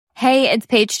Hey, it's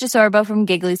Paige DeSorbo from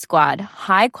Giggly Squad.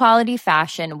 High quality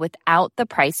fashion without the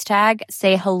price tag.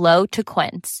 Say hello to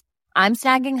Quince. I'm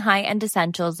snagging high-end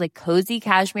essentials like cozy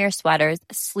cashmere sweaters,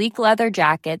 sleek leather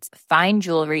jackets, fine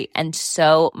jewelry, and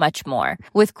so much more.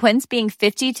 With Quince being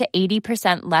 50 to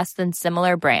 80% less than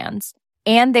similar brands.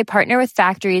 And they partner with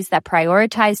factories that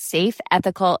prioritize safe,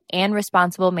 ethical, and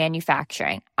responsible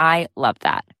manufacturing. I love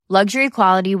that. Luxury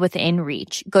quality within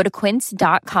reach. Go to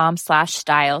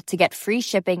quince.com/style to get free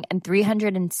shipping and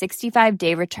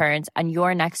 365-day returns on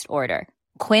your next order.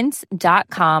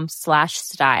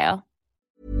 Quince.com/style.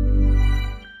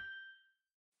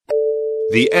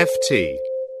 The FT.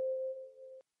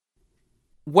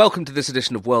 Welcome to this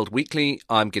edition of World Weekly.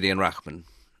 I'm Gideon Rachman.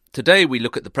 Today we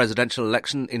look at the presidential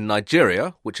election in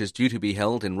Nigeria, which is due to be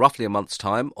held in roughly a month's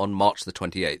time on March the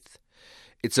 28th.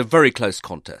 It's a very close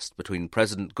contest between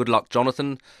President Goodluck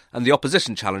Jonathan and the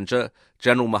opposition challenger,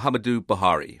 General Muhammadu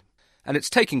Buhari. And it's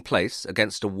taking place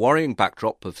against a worrying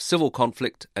backdrop of civil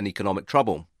conflict and economic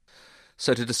trouble.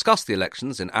 So to discuss the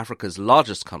elections in Africa's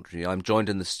largest country, I'm joined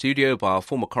in the studio by our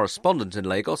former correspondent in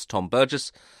Lagos, Tom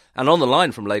Burgess, and on the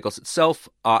line from Lagos itself,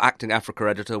 our acting Africa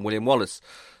editor, William Wallace.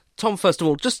 Tom, first of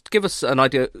all, just give us an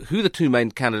idea who the two main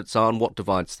candidates are and what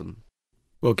divides them.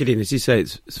 Well, Gideon, as you say,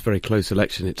 it's a very close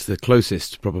election. It's the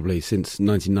closest probably since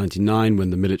 1999 when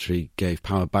the military gave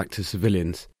power back to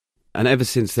civilians. And ever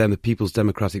since then, the People's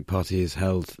Democratic Party has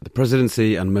held the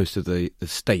presidency and most of the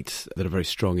states that are very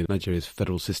strong in Nigeria's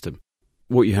federal system.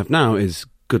 What you have now is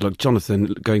Goodluck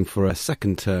Jonathan going for a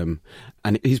second term,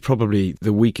 and he's probably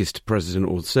the weakest president,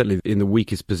 or certainly in the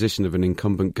weakest position of an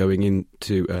incumbent going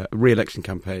into a re-election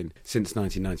campaign since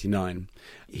 1999.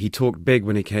 He talked big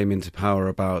when he came into power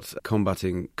about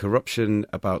combating corruption,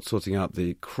 about sorting out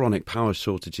the chronic power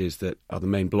shortages that are the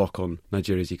main block on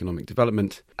Nigeria's economic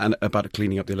development, and about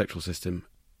cleaning up the electoral system.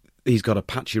 He's got a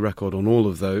patchy record on all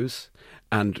of those,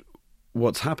 and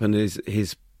what's happened is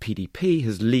his PDP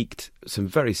has leaked some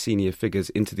very senior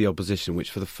figures into the opposition, which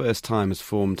for the first time has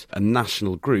formed a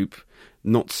national group,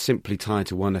 not simply tied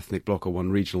to one ethnic bloc or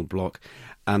one regional bloc.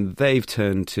 And they've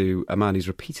turned to a man who's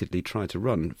repeatedly tried to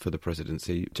run for the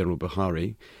presidency, General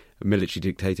Buhari, a military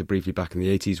dictator briefly back in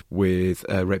the 80s with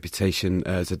a reputation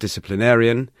as a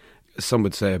disciplinarian. Some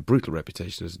would say a brutal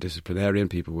reputation as a disciplinarian.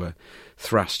 People were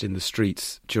thrashed in the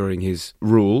streets during his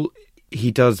rule. He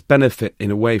does benefit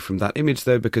in a way from that image,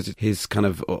 though, because his kind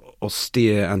of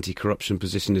austere anti-corruption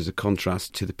position is a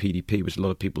contrast to the PDP, which a lot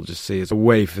of people just see as a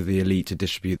way for the elite to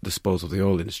distribute the spoils of the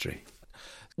oil industry.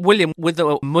 William, with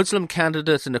a Muslim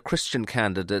candidate and a Christian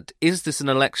candidate, is this an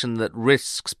election that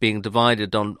risks being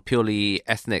divided on purely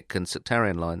ethnic and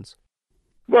sectarian lines?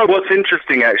 Well, what's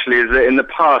interesting, actually, is that in the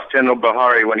past, General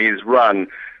Buhari, when he's run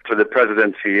for the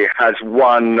presidency, has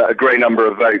won a great number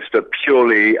of votes, but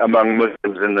purely among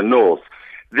Muslims in the north.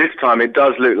 This time it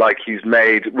does look like he's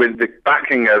made, with the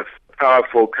backing of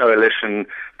powerful coalition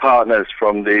partners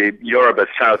from the Yoruba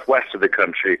southwest of the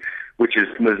country, which is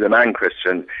Muslim and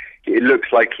Christian, it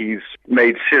looks like he's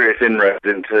made serious inroads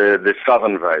into the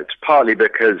southern vote, partly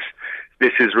because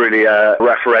this is really a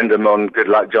referendum on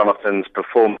Goodluck Jonathan's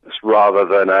performance rather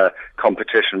than a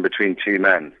competition between two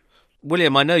men.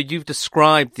 William, I know you've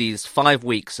described these 5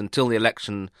 weeks until the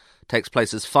election takes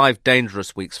place as 5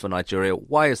 dangerous weeks for Nigeria.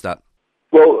 Why is that?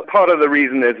 Well, part of the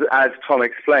reason is, as Tom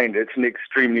explained, it's an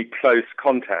extremely close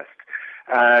contest.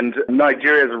 And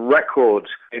Nigeria's record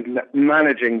in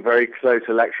managing very close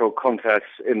electoral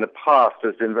contests in the past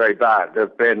has been very bad. There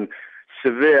have been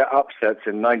severe upsets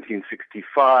in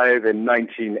 1965, in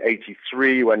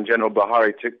 1983, when General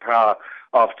Buhari took power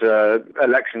after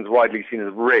elections widely seen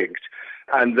as rigged.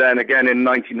 And then again in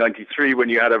 1993, when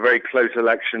you had a very close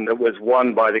election that was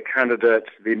won by the candidate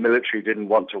the military didn't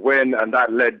want to win, and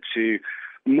that led to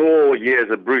more years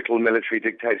of brutal military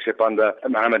dictatorship under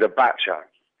Mohamed Abacha.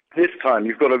 This time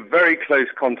you've got a very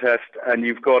close contest, and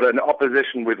you've got an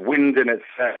opposition with wind in its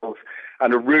sails,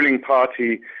 and a ruling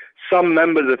party, some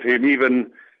members of whom even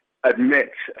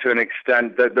admit to an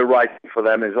extent that the writing for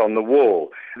them is on the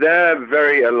wall. They're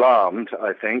very alarmed,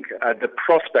 I think, at the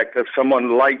prospect of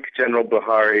someone like General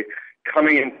Buhari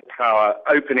coming into power,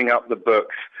 opening up the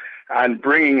books, and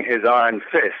bringing his iron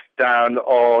fist down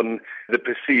on the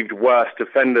perceived worst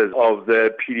offenders of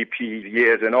the PDP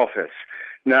years in office.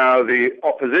 Now, the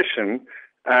opposition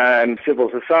and civil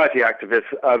society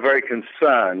activists are very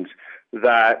concerned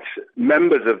that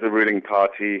members of the ruling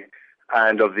party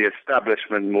and of the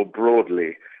establishment more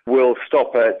broadly will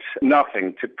stop at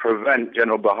nothing to prevent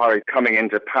General Buhari coming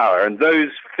into power. And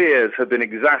those fears have been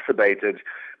exacerbated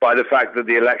by the fact that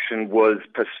the election was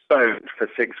postponed for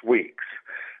 6 weeks.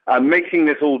 Making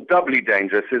this all doubly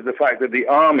dangerous is the fact that the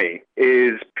army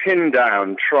is pinned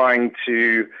down trying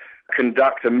to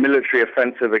conduct a military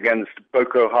offensive against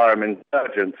Boko Haram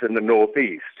insurgents in the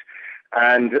northeast.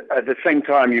 And at the same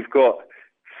time, you've got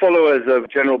followers of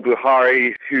General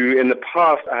Buhari who in the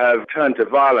past have turned to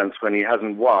violence when he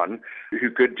hasn't won, who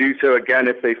could do so again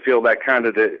if they feel their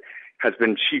candidate has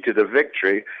been cheated of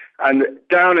victory. And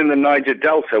down in the Niger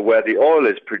Delta, where the oil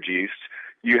is produced,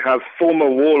 you have former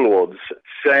warlords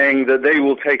saying that they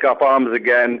will take up arms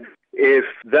again if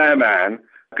their man,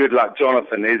 Goodluck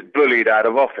Jonathan, is bullied out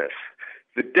of office.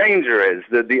 The danger is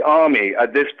that the army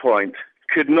at this point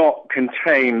could not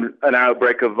contain an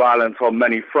outbreak of violence on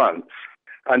many fronts,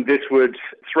 and this would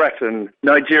threaten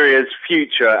Nigeria's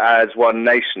future as one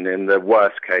nation in the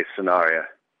worst-case scenario.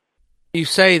 You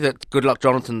say that Goodluck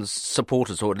Jonathan's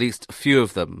supporters, or at least a few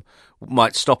of them,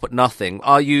 might stop at nothing.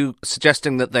 Are you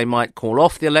suggesting that they might call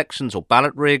off the elections or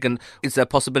ballot rig, and is there a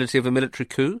possibility of a military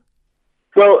coup?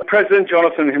 Well, President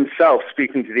Jonathan himself,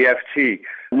 speaking to the FT,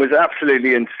 was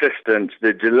absolutely insistent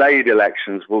that delayed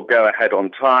elections will go ahead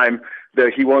on time,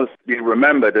 though he wants to be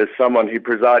remembered as someone who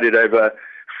presided over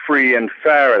free and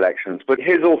fair elections. But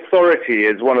his authority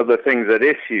is one of the things at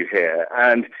issue here,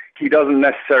 and he doesn't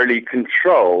necessarily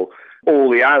control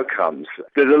all the outcomes.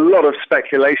 There's a lot of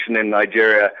speculation in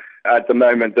Nigeria at the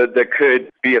moment that there could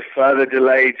be a further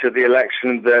delay to the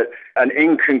election, that an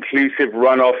inconclusive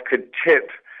runoff could tip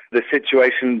the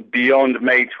situation beyond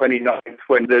May 29th,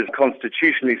 when there's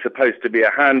constitutionally supposed to be a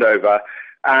handover,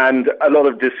 and a lot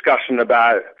of discussion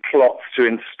about plots to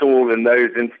install in those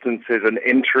instances an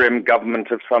interim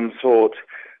government of some sort.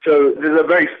 So there's a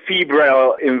very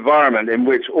febrile environment in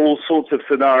which all sorts of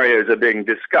scenarios are being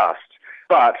discussed.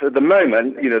 But at the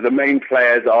moment, the main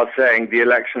players are saying the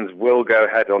elections will go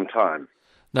ahead on time.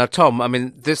 Now,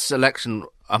 Tom, this election,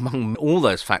 among all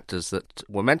those factors that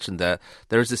were mentioned there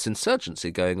is this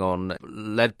insurgency going on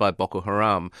led by Boko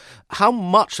Haram. How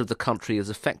much of the country is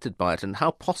affected by it, and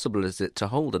how possible is it to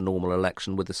hold a normal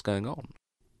election with this going on?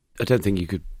 I don't think you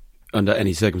could, under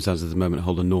any circumstances at the moment,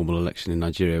 hold a normal election in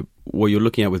Nigeria. What you're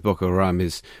looking at with Boko Haram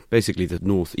is basically the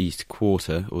northeast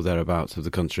quarter or thereabouts of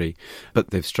the country,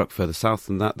 but they've struck further south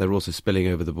than that. They're also spilling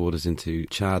over the borders into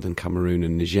Chad and Cameroon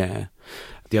and Niger.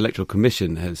 The Electoral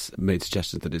Commission has made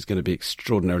suggestions that it's going to be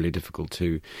extraordinarily difficult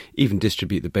to even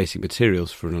distribute the basic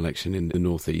materials for an election in the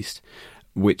northeast,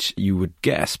 which you would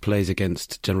guess plays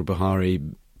against General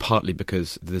Buhari, partly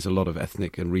because there's a lot of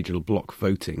ethnic and regional bloc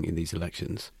voting in these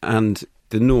elections. And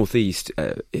the northeast,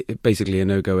 basically a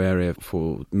no-go area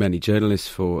for many journalists,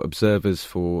 for observers,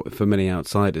 for many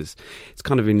outsiders. It's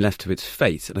kind of been left to its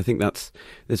fate, and I think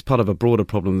there's part of a broader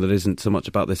problem that isn't so much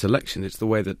about this election. It's the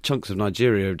way that chunks of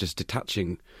Nigeria are just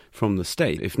detaching from the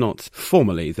state. If not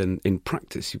formally, then in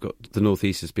practice, you've got the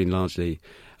northeast has been largely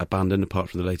abandoned, apart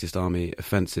from the latest army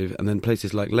offensive, and then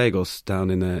places like Lagos down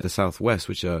in the southwest,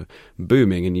 which are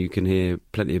booming, and you can hear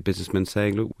plenty of businessmen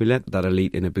saying, look, we let that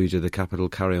elite in Abuja, the capital,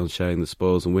 carry on sharing the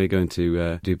spoils, and we're going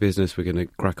to do business, we're going to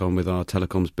crack on with our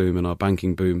telecoms boom and our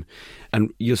banking boom.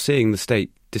 And you're seeing the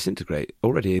state disintegrate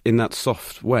already in that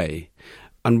soft way.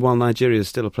 And while Nigeria is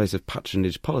still a place of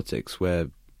patronage politics, where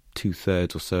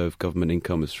 2/3 or so of government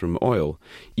income is from oil,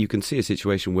 you can see a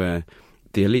situation where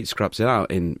the elite scraps it out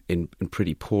in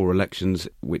pretty poor elections,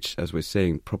 which, as we're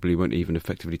saying, probably won't even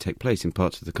effectively take place in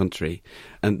parts of the country,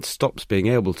 and stops being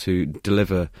able to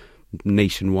deliver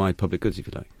nationwide public goods, if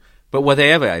you like. But were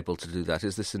they ever able to do that?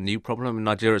 Is this a new problem?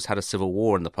 Nigeria's had a civil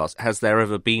war in the past. Has there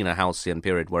ever been a halcyon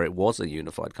period where it was a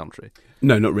unified country?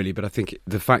 No, not really. But I think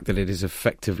the fact that it is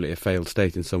effectively a failed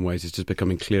state in some ways is just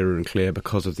becoming clearer and clearer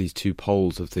because of these two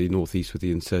poles of the northeast with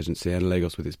the insurgency and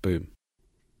Lagos with its boom.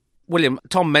 William,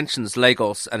 Tom mentions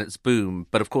Lagos and its boom,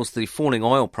 but of course the falling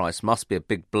oil price must be a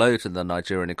big blow to the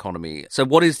Nigerian economy. So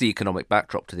what is the economic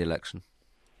backdrop to the election?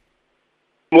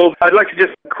 Well, I'd like to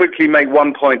just quickly make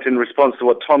one point in response to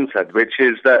what Tom said, which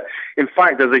is that, in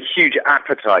fact, there's a huge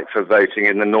appetite for voting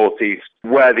in the northeast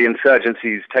where the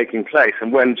insurgency is taking place.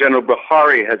 And when General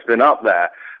Buhari has been up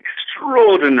there,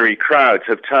 extraordinary crowds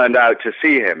have turned out to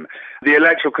see him. The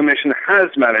Electoral Commission has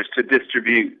managed to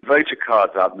distribute voter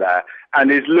cards up there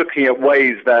and is looking at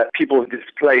ways that people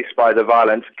displaced by the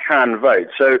violence can vote.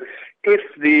 So if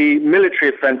the military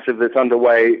offensive that's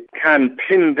underway can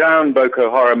pin down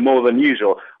Boko Haram more than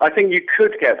usual, I think you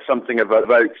could get something of a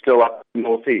vote still up in the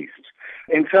northeast.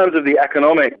 In terms of the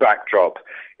economic backdrop,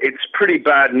 it's pretty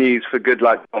bad news for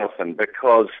Goodluck Jonathan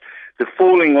because the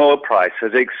falling oil price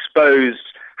has exposed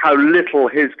how little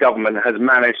his government has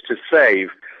managed to save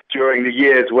during the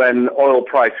years when oil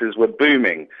prices were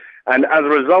booming. And as a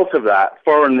result of that,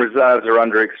 foreign reserves are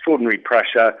under extraordinary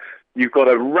pressure. You've got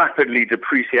a rapidly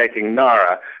depreciating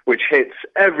Naira, which hits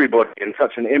everybody in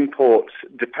such an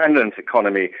import-dependent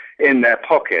economy in their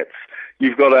pockets.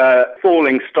 You've got a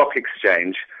falling stock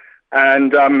exchange,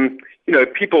 and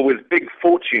people with big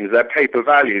fortunes, their paper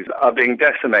values are being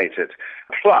decimated.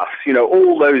 Plus,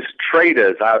 all those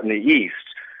traders out in the East,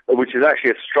 which is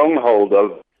actually a stronghold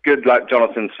of Goodluck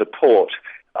Jonathan's support,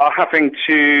 are having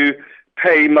to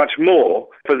pay much more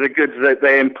for the goods that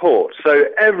they import. So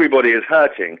everybody is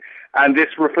hurting, and this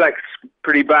reflects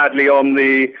pretty badly on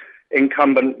the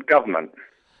incumbent government.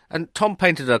 And Tom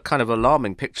painted a kind of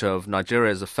alarming picture of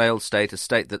Nigeria as a failed state, a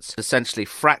state that's essentially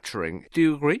fracturing. Do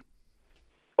you agree?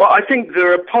 Well, I think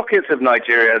there are pockets of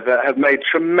Nigeria that have made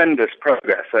tremendous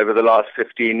progress over the last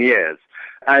 15 years.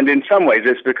 And in some ways,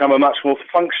 it's become a much more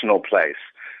functional place.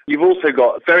 You've also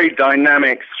got very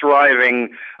dynamic,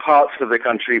 thriving parts of the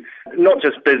country, not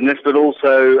just business, but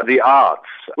also the arts,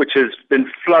 which has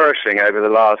been flourishing over the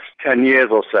last 10 years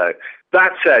or so.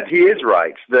 That said, he is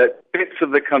right that bits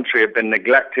of the country have been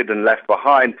neglected and left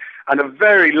behind, and a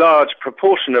very large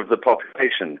proportion of the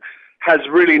population has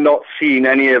really not seen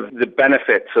any of the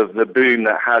benefits of the boom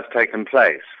that has taken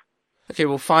place. Okay,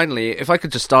 well, finally, if I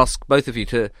could just ask both of you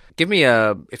to give me,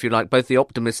 if you like, both the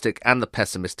optimistic and the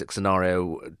pessimistic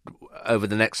scenario over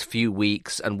the next few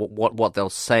weeks, and what they'll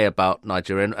say about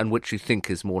Nigeria, and which you think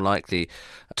is more likely.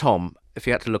 Tom, if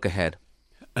you had to look ahead.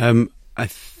 I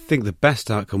think the best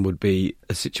outcome would be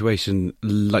a situation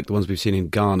like the ones we've seen in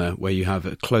Ghana, where you have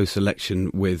a close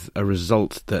election with a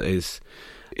result that is,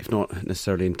 if not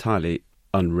necessarily entirely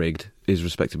unrigged, is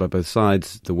respected by both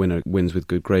sides. The winner wins with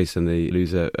good grace and the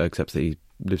loser accepts that he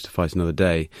lives to fight another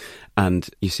day. And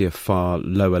you see a far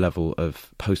lower level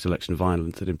of post-election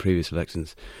violence than in previous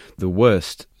elections. The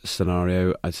worst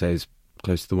scenario, I'd say, is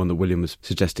close to the one that William was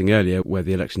suggesting earlier, where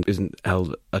the election isn't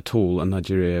held at all and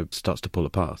Nigeria starts to pull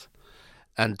apart.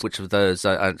 And which of those,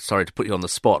 I'm sorry to put you on the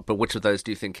spot, but which of those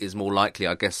do you think is more likely?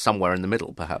 I guess somewhere in the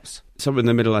middle, perhaps. Somewhere in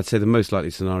the middle, I'd say the most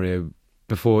likely scenario.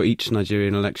 Before each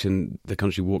Nigerian election, the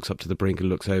country walks up to the brink and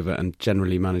looks over and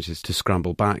generally manages to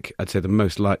scramble back. I'd say the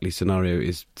most likely scenario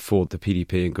is for the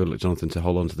PDP and Goodluck Jonathan to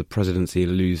hold on to the presidency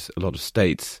and lose a lot of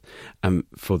states, and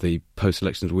for the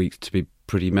post-elections week to be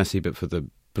pretty messy, but for the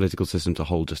political system to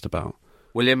hold just about.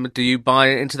 William, do you buy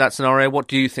into that scenario? What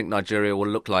do you think Nigeria will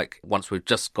look like once we've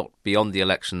just got beyond the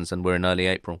elections and we're in early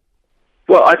April?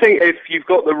 Well, I think if you've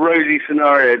got the rosy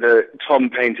scenario that Tom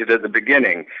painted at the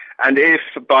beginning, and if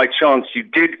by chance you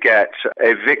did get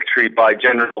a victory by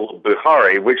General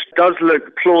Buhari, which does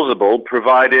look plausible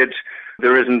provided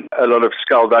there isn't a lot of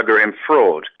skullduggery and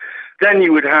fraud, then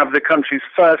you would have the country's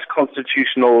first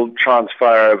constitutional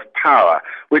transfer of power,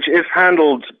 which, if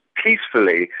handled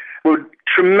peacefully, would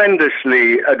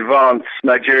tremendously advance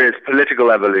Nigeria's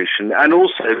political evolution and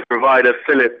also provide a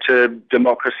fillip to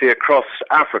democracy across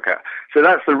Africa. So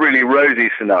that's the really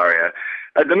rosy scenario.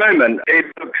 At the moment, it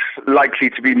looks likely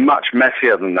to be much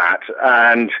messier than that,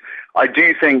 and I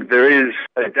do think there is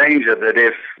a danger that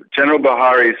if General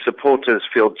Buhari's supporters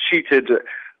feel cheated,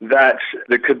 that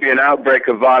there could be an outbreak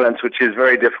of violence which is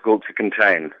very difficult to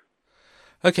contain.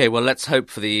 OK, well, let's hope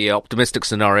for the optimistic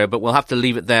scenario, but we'll have to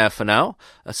leave it there for now.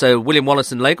 So, William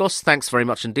Wallace in Lagos, thanks very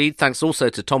much indeed. Thanks also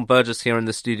to Tom Burgess here in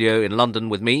the studio in London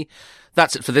with me.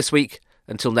 That's it for this week.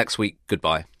 Until next week,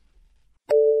 goodbye.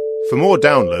 For more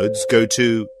downloads, go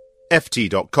to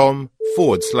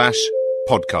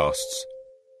ft.com/podcasts.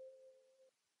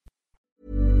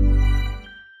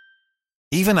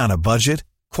 Even on a budget,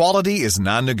 quality is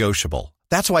non-negotiable.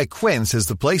 That's why Quince is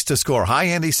the place to score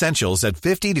high-end essentials at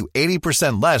 50 to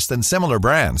 80% less than similar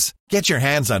brands. Get your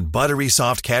hands on buttery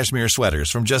soft cashmere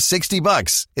sweaters from just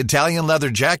 $60, Italian leather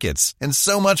jackets, and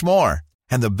so much more.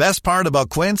 And the best part about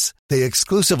Quince, they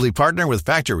exclusively partner with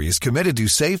factories committed to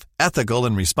safe, ethical,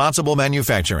 and responsible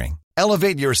manufacturing.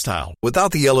 Elevate your style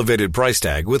without the elevated price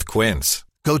tag with Quince.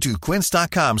 Go to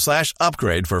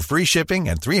quince.com/upgrade for free shipping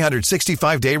and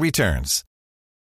 365-day returns.